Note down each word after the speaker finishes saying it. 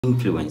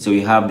influence. So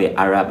you have the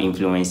Arab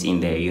influence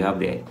in there. You have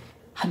the,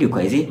 how do you call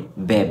it? Is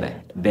it Bebe.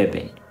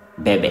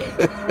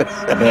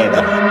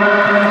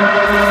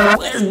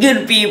 What's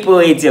good, people?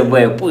 It's your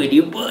boy,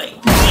 Putty Boy.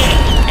 And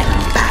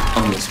I'm back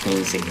on the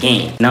screens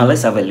again. Now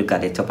let's have a look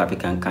at the top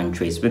African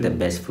countries with the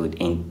best food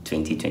in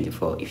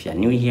 2024. If you're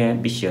new here,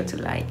 be sure to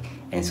like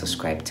and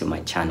subscribe to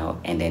my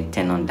channel, and then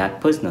turn on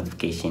that post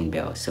notification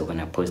bell so when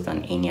I post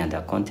on any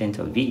other content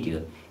or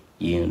video,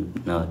 you'll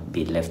not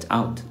be left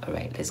out. All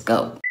right, let's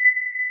go.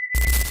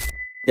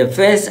 The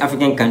first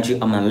African country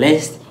on my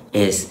list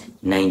is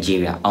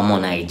Nigeria,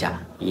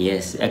 Niger.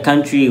 Yes, a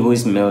country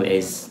whose meal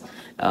is,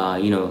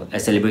 a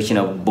celebration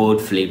of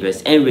bold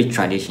flavors and rich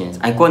traditions.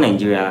 I call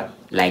Nigeria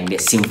like the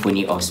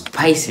symphony of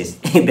spices.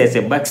 There's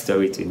a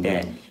backstory to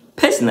that.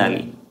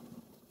 Personal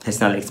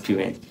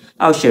experience,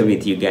 I'll share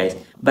with you guys.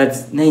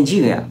 But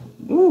Nigeria,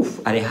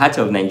 at the heart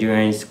of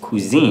Nigerians'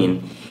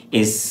 cuisine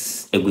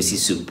is egusi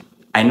soup.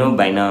 I know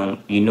by now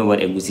you know what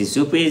egusi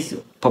soup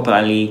is,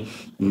 popularly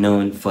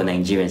known for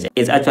Nigerians.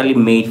 It's actually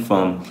made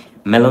from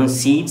melon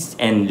seeds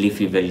and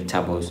leafy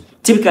vegetables,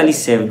 typically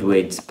served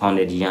with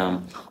pounded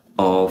yam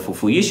or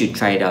fufu. You should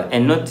try it out,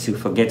 and not to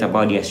forget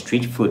about their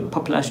street food,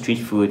 popular street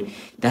food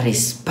that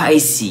is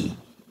spicy.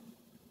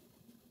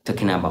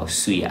 Talking about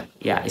suya.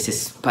 Yeah, it's a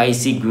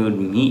spicy grilled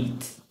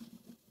meat.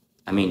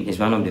 I mean, it's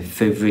one of the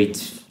favorite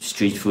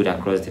street food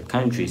across the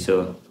country,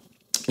 so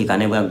you can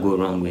never go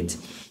wrong with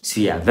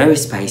suya. Very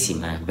spicy,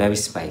 man, very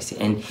spicy.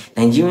 And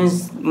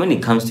Nigerians, when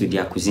it comes to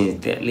their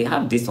cuisines, they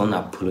have this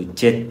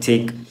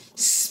unapologetic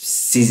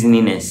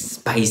seasoning and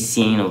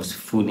spicing of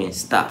food and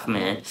stuff,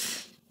 man.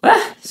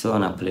 So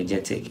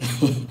unapologetic.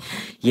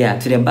 Yeah,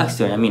 to the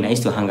backstory, I mean, I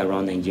used to hang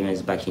around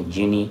Nigerians back in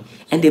uni,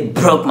 and they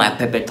broke my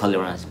pepper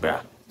tolerance,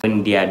 bruh.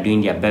 When they are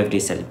doing their birthday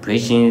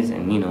celebrations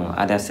and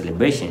other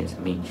celebrations, I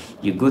mean,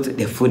 you go to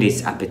the food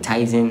is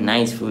appetizing,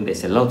 nice food,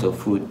 there's a lot of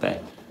food,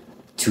 but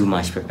too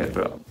much pepper,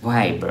 bro.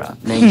 Why, bro?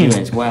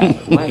 Nigerians, why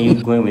are you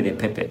going with the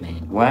pepper,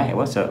 man? Why?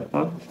 What's up?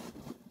 Huh?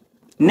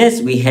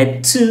 Next, we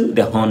head to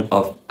the Horn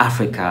of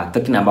Africa,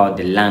 talking about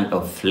the land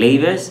of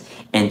flavors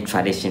and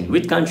tradition.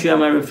 Which country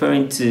am I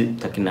referring to?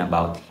 Talking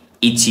about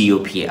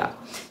Ethiopia.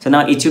 So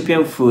now,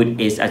 Ethiopian food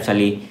is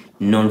actually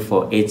known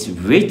for its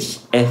rich,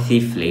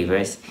 earthy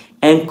flavors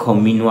and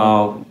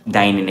communal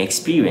dining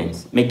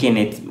experience, making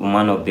it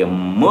one of the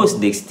most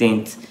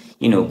distinct,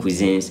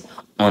 cuisines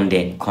on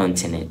the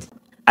continent.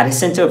 At the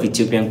center of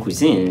Ethiopian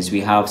cuisines,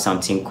 we have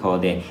something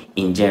called the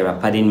injera.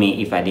 Pardon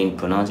me if I didn't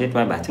pronounce it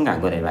right, but I think I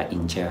got it right,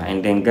 injera.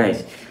 And then,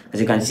 guys, as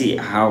you can see,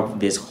 I have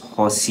this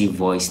horsey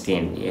voice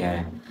thing.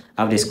 Yeah,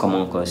 I have this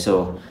common cold,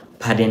 so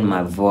pardon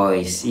my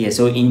voice. Yeah,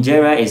 so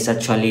injera is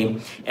actually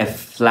a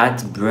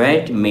flat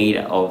bread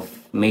made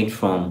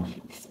from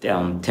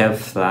teff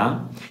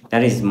flour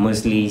that is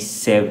mostly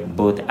served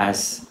both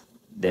as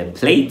the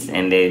plates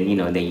and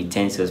then the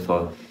utensils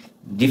for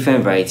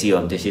different variety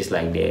of dishes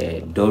like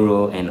the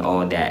doro and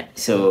all that.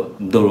 So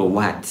doro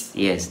wat,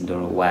 yes,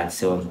 doro wat.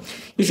 So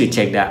you should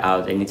check that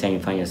out anytime you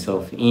find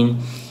yourself in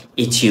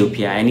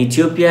Ethiopia. And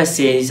Ethiopia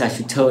says I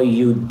should tell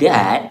you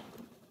that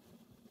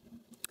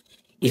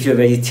if you're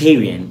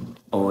vegetarian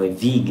or a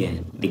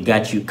vegan, they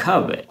got you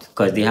covered,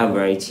 because they have a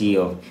variety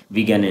of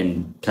vegan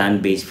and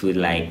plant-based food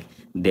like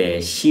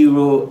the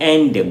shiro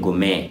and the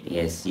gourmet.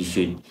 Yes, you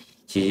should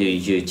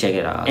check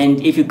it out. And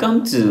if you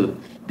come to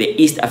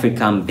the East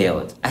African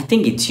belt, I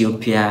think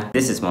Ethiopia,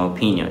 this is my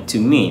opinion, to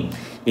me,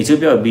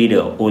 Ethiopia will be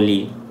the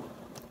only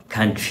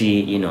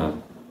country,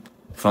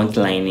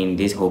 frontlining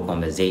this whole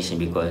conversation,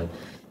 because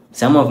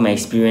some of my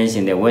experience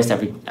in the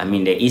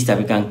the East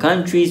African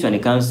countries, when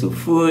it comes to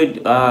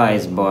food,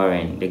 it's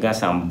boring. They got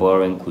some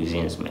boring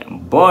cuisines,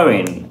 man.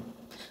 Boring.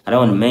 I don't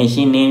want to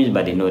mention names,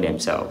 but they know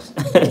themselves.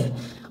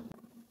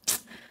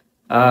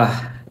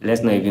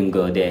 Let's not even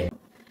go there.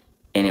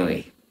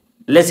 Anyway,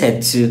 let's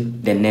head to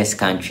the next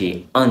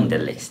country on the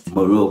list,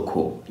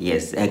 Morocco.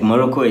 Yes,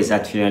 Morocco is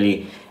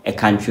actually a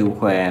country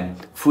where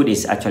food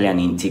is actually an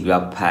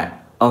integral part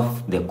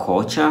of the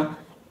culture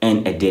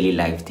and a daily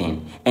life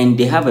thing. And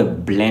they have a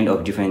blend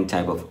of different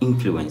type of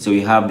influence. So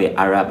you have the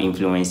Arab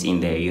influence in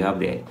there. You have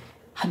the,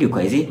 how do you call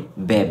it? Is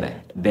it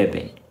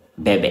Bebe.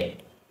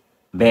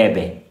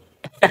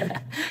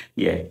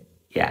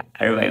 Yeah,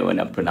 everybody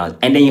wanna pronounce.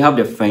 And then you have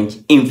the French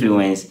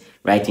influence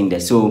right in there,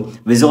 so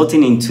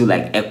resulting into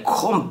like a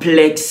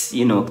complex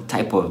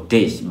type of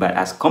dish. But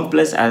as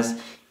complex as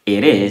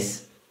it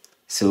is,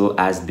 so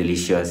as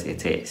delicious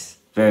it is.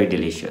 Very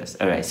delicious.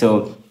 All right,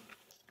 so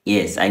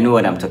yes, I know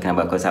what I'm talking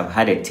about, because I've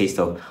had a taste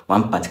of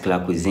one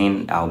particular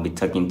cuisine I'll be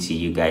talking to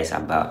you guys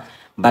about.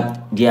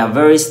 But their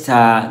very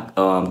star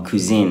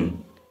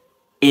cuisine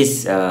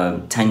is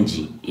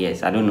tangi.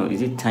 Yes, I don't know,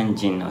 is it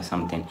tangin or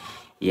something?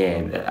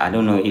 Yeah, I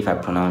don't know if I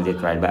pronounced it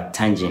right, but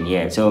tangin,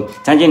 yeah. So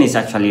tangin is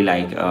actually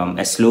like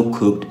a slow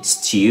cooked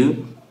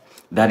stew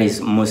that is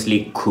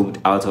mostly cooked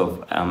out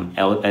of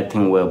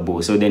earthenware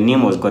bowl. So the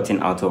name was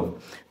gotten out of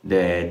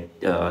the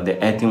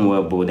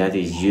earthenware bowl that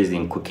is used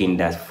in cooking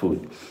that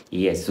food.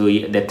 Yes, so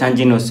the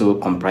tangine also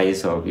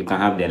comprises of, you can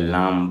have the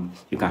lamb,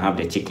 you can have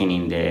the chicken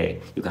in there,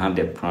 you can have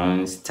the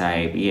prawns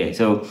type. Yeah,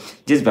 so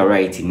just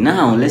variety.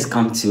 Now let's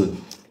come to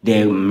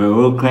the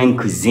Moroccan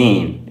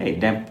cuisine. Hey,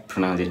 that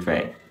pronounce it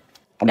right,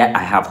 that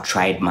I have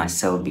tried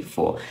myself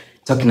before.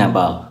 Talking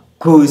about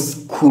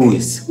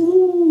couscous.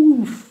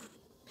 Ooh.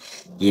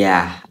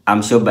 Yeah,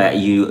 I'm sure, but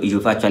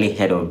you've actually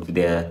heard of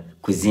the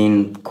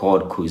cuisine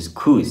called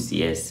couscous.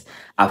 Yes,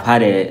 I've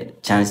had a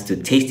chance to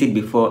taste it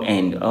before,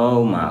 and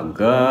oh my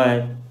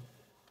god,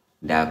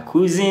 that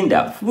cuisine,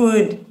 that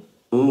food.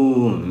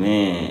 Oh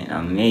man,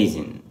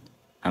 amazing,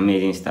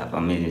 amazing stuff,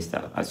 amazing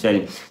stuff.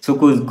 Actually, so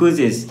couscous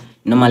is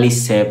normally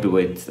served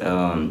with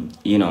a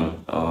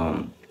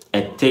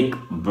thick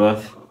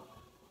broth,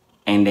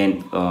 and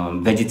then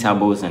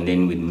vegetables, and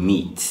then with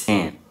meat.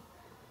 And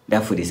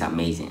that food is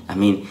amazing. I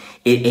mean,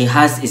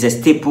 it's a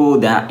staple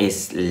that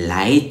is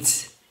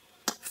light,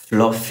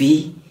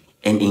 fluffy,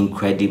 and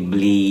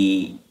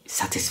incredibly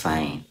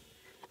satisfying.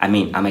 I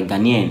mean, I'm a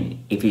Ghanaian.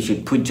 If you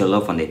should put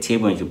jollof on the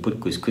table and you put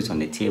couscous on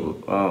the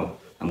table, oh,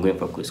 I'm going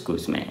for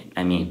couscous, man.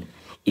 I mean,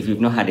 if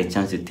you've not had a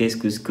chance to taste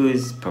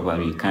couscous,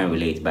 probably you can't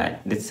relate, but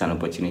this is an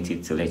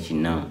opportunity to let you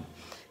know.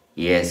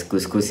 Yes,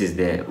 couscous is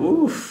there.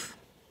 Oof.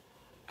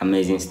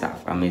 Amazing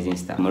stuff, amazing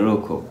stuff.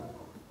 Morocco,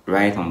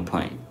 right on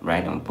point,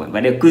 right on point.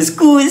 But the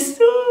couscous,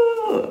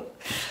 ooh.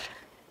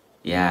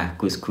 Yeah,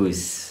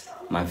 couscous,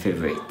 my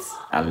favorite.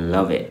 I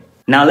love it.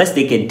 Now let's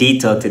take a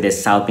detour to the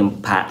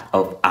southern part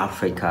of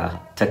Africa,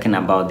 talking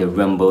about the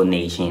Rainbow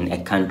Nation,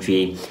 a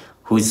country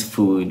whose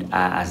food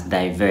are as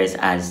diverse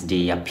as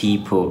their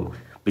people.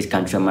 Which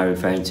country am I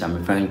referring to? I'm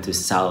referring to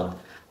South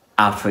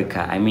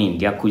Africa. I mean,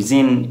 their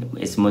cuisine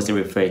is mostly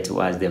referred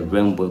to as the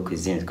rainbow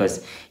cuisine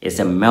because it's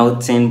a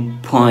melting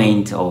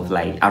point of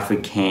like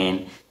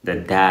African, the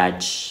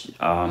Dutch,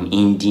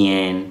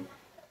 Indian,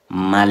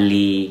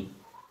 Mali,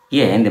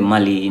 yeah, and the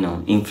Mali,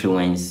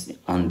 influence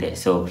on there.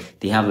 So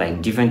they have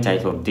like different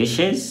types of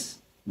dishes,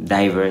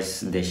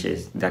 diverse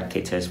dishes that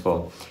caters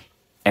for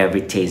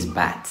every taste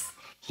buds.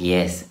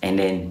 Yes, and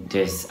then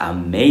there's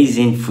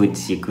amazing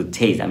foods you could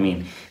taste. I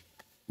mean,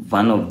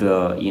 one of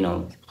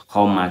the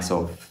hallmarks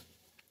of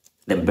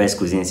the best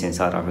cuisines in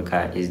South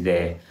Africa is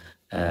the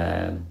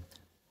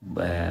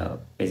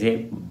is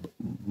it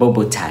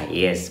bobo Thai?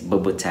 Yes,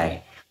 bobo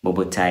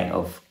Thai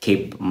of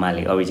Cape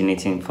Mali,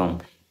 originating from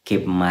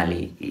Cape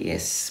Mali.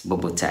 Yes,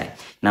 bobo Thai.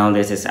 Now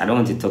this is, I don't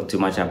want to talk too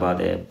much about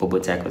the bobo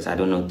Thai because I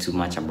don't know too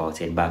much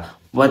about it, but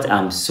what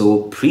I'm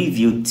so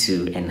previewed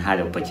to and had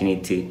the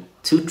opportunity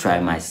to try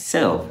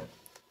myself,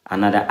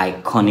 another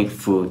iconic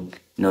food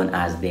known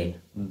as the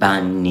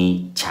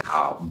Bani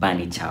Chow.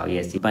 Bani Chow,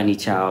 yes, the Bani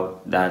Chow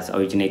that's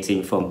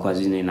originating from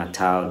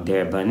KwaZulu-Natal,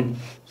 Durban.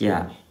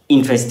 Yeah,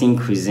 interesting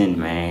cuisine,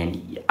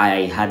 man.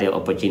 I had the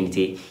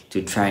opportunity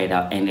to try it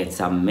out and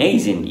it's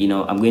amazing.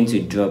 I'm going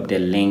to drop the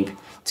link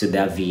to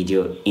that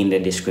video in the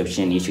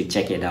description. You should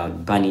check it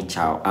out. Bani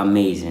Chow,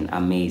 amazing,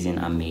 amazing,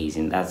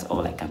 amazing. That's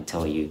all I can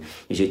tell you.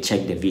 You should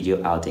check the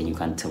video out and you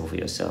can tell for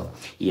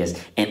yourself.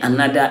 Yes, and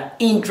another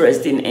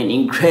interesting and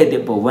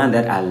incredible one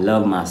that I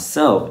love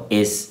myself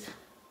is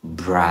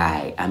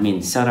braai. I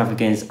mean, South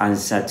Africans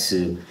answer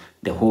to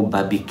the whole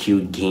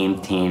barbecue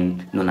game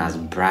thing known as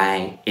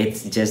braai.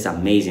 It's just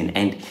amazing.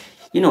 And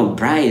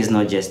braai is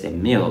not just a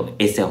meal,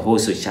 it's a whole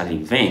social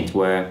event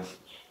where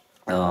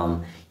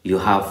you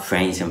have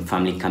friends and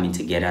family coming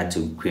together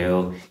to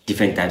grill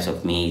different types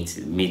of meat.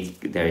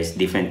 There is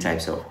different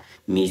types of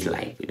meat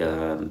like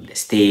the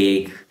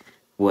steak,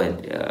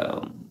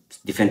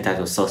 different types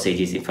of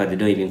sausages. In fact, they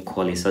don't even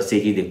call it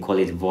sausages, they call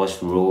it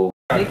Vos roll.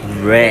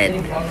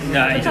 Red.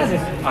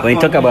 When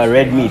you talk about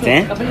red meat,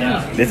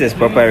 this is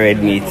proper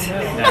red meat.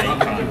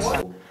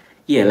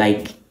 Yeah,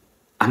 like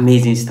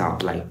amazing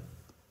stuff, like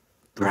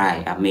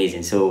braai,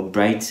 amazing. So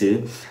braai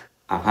too,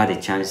 I've had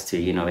a chance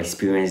to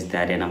experience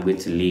that, and I'm going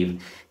to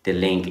leave the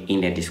link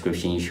in the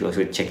description. You should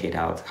also check it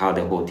out, how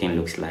the whole thing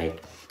looks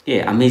like.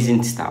 Yeah,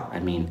 amazing stuff. I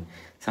mean,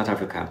 South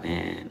Africa,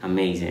 man,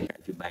 amazing.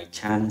 If you by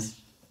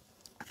chance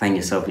find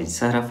yourself in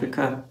South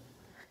Africa,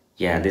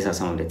 yeah, these are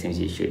some of the things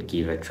you should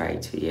give a try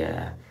to.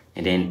 Yeah,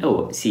 and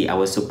then see, I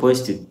was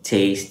supposed to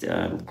taste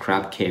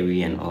crab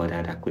curry and all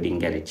that. I couldn't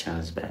get a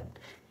chance, but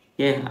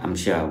yeah, I'm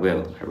sure I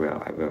will.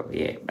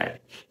 Yeah,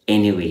 but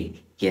anyway,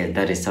 yeah,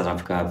 that is South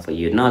Africa for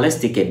you. Now let's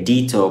take a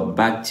detour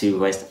back to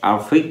West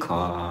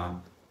Africa.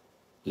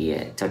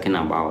 Yeah, talking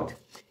about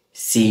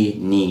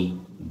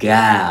Senegal.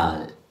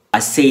 I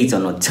say it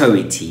on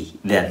authority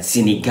that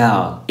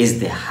Senegal is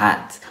the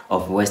heart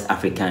of West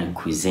African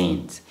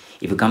cuisines.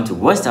 If you come to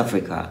West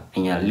Africa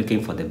and you're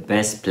looking for the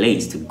best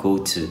place to go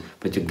to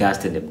with regards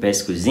to the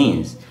best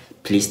cuisines,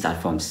 please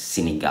start from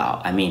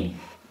Senegal. I mean,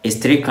 it's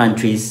 3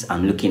 countries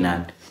I'm looking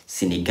at: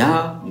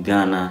 Senegal,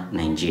 Ghana,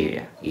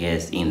 Nigeria.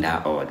 Yes, in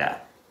that order.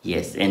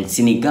 Yes, and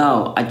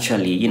Senegal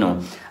actually,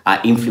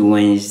 are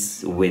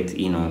influenced with,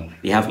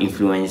 they have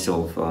influence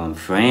of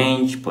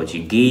French,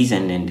 Portuguese,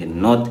 and then the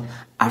North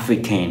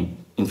African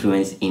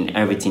influence in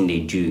everything they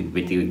do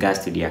with regards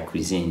to their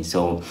cuisine.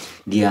 So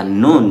they are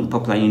known,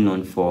 popularly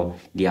known for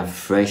their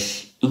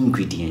fresh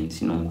ingredients.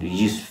 They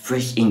use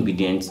fresh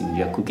ingredients in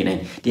their cooking,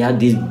 and they have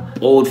this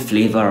bold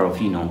flavor of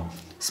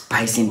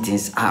spicing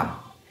things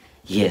up.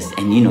 Yes,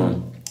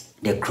 and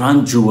the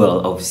crown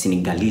jewel of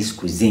Senegalese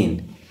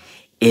cuisine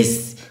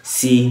is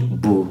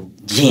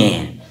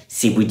sibujin.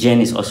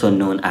 Sibujin is also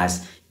known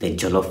as the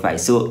jollof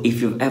rice. So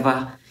if you've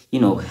ever, I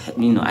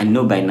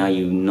know by now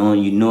you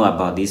know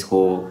about this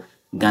whole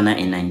Ghana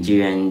and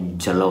Nigerian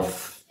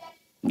jollof,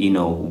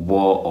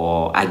 war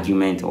or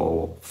argument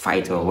or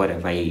fight or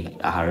whatever,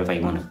 however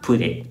you want to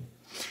put it.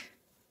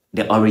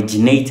 The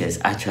originators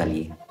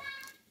actually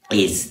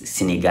is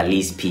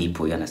Senegalese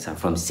people, you understand,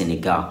 from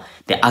Senegal.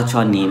 The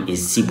actual name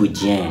is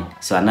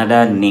Sibujin. So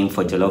another name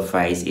for jollof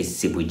rice is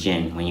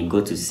Sibujin. When you go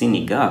to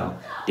Senegal,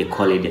 they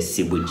call it the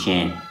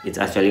Sibujin. It's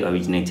actually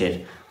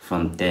originated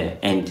from there.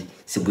 And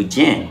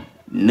Sibujin,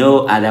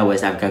 no other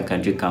West African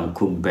country can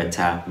cook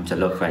better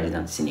jollof rice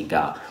than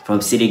Senegal.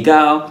 From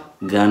Senegal,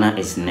 Ghana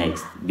is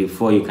next,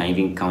 before you can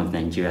even count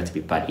Nigeria to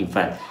be part. In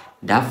fact,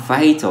 that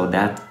fight or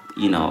that,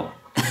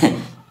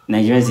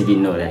 Nigerians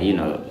even know that,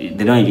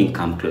 they don't even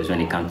come close when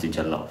it comes to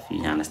jollof.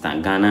 You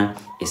understand? Ghana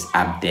is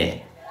up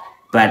there.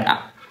 But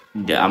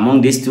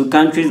among these two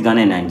countries,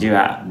 Ghana and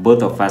Nigeria,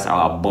 both of us,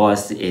 our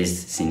boss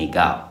is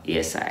Senegal.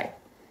 Yes,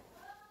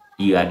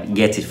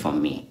 get it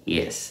from me.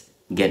 Yes,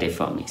 get it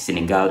from me.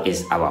 Senegal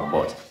is our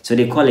boss. So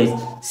they call it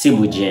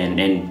Sibujin.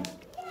 And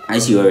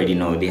as you already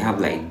know, they have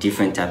like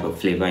different type of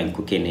flavor in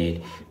cooking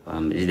it.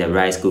 The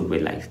rice cooked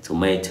with like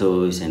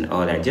tomatoes and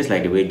all that, just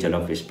like the way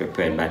jollof is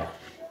prepared. But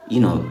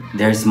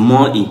there's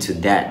more into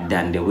that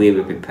than the way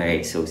we prepare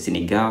it. So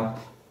Senegal,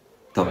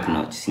 top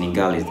notch.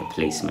 Senegal is the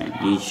place, man.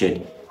 You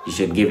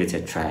should give it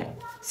a try.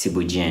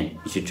 Sibujin.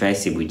 You should try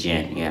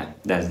Sibujin. Yeah,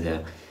 that's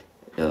the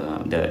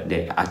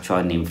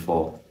actual name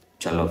for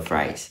jollof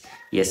rice.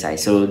 Yes,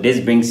 so this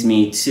brings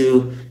me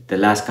to the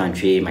last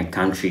country, my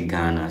country,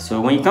 Ghana. So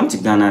when you come to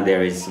Ghana,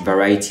 there is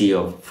variety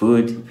of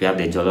food. We have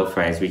the jollof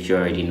rice, which you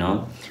already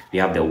know. We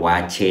have the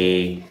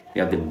wache. We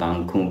have the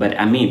bangkun. But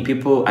I mean,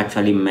 people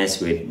actually mess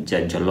with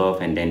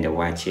jollof and then the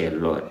wache a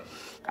lot.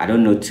 I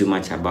don't know too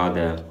much about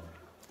the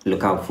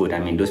local food. I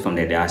mean, those from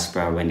the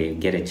diaspora, when they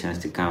get a chance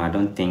to come, I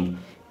don't think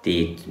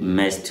they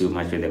mess too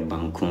much with the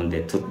bangkun,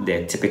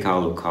 the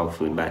typical local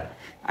food. But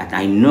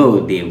I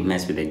know they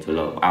mess with the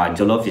jollof. Our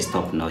jollof is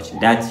top notch.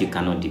 That you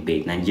cannot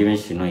debate.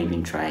 Nigerians should not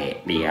even try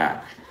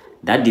it.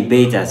 That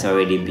debate has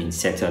already been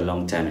settled a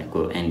long time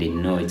ago, and they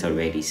know it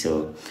already.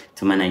 So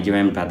to my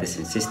Nigerian brothers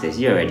and sisters,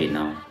 you already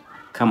know.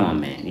 Come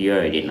on, man, you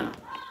already know.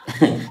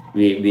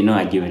 we're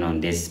not arguing on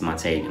this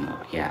matter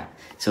anymore. Yeah,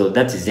 so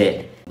that is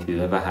it. If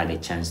you ever had a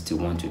chance to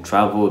want to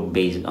travel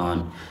based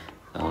on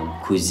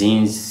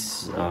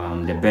cuisines,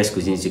 the best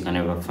cuisines you can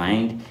ever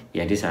find,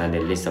 yeah, these are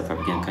the list of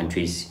African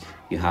countries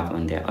you have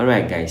on there. All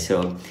right, guys,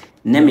 so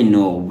let me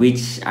know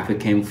which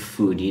African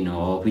food,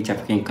 or which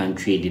African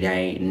country did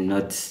I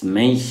not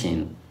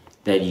mention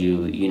that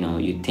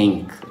you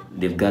think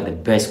they've got the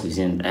best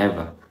cuisine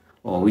ever,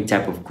 or which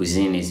type of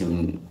cuisine is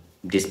in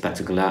this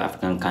particular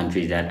African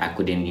country that I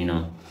couldn't,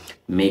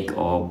 make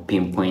or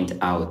pinpoint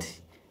out.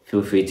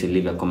 Feel free to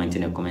leave a comment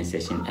in the comment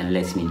section and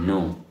let me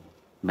know.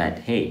 But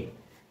hey,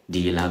 do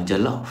you love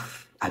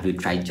jollof? Have you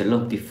tried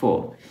jollof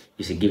before?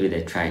 You should give it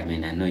a try,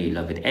 man. I know you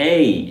love it.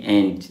 Hey,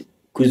 and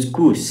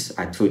couscous,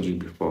 I told you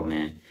before,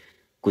 man.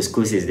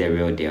 Couscous is the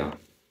real deal.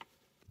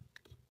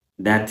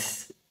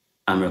 That's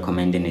I'm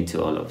recommending it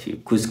to all of you.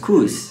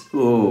 Couscous,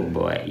 oh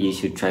boy, you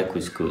should try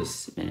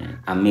couscous, man.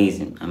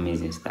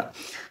 Amazing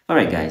stuff. All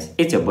right, guys,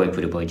 it's your boy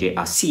Pretty Boy J.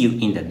 I'll see you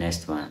in the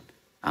next one.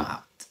 I'm out.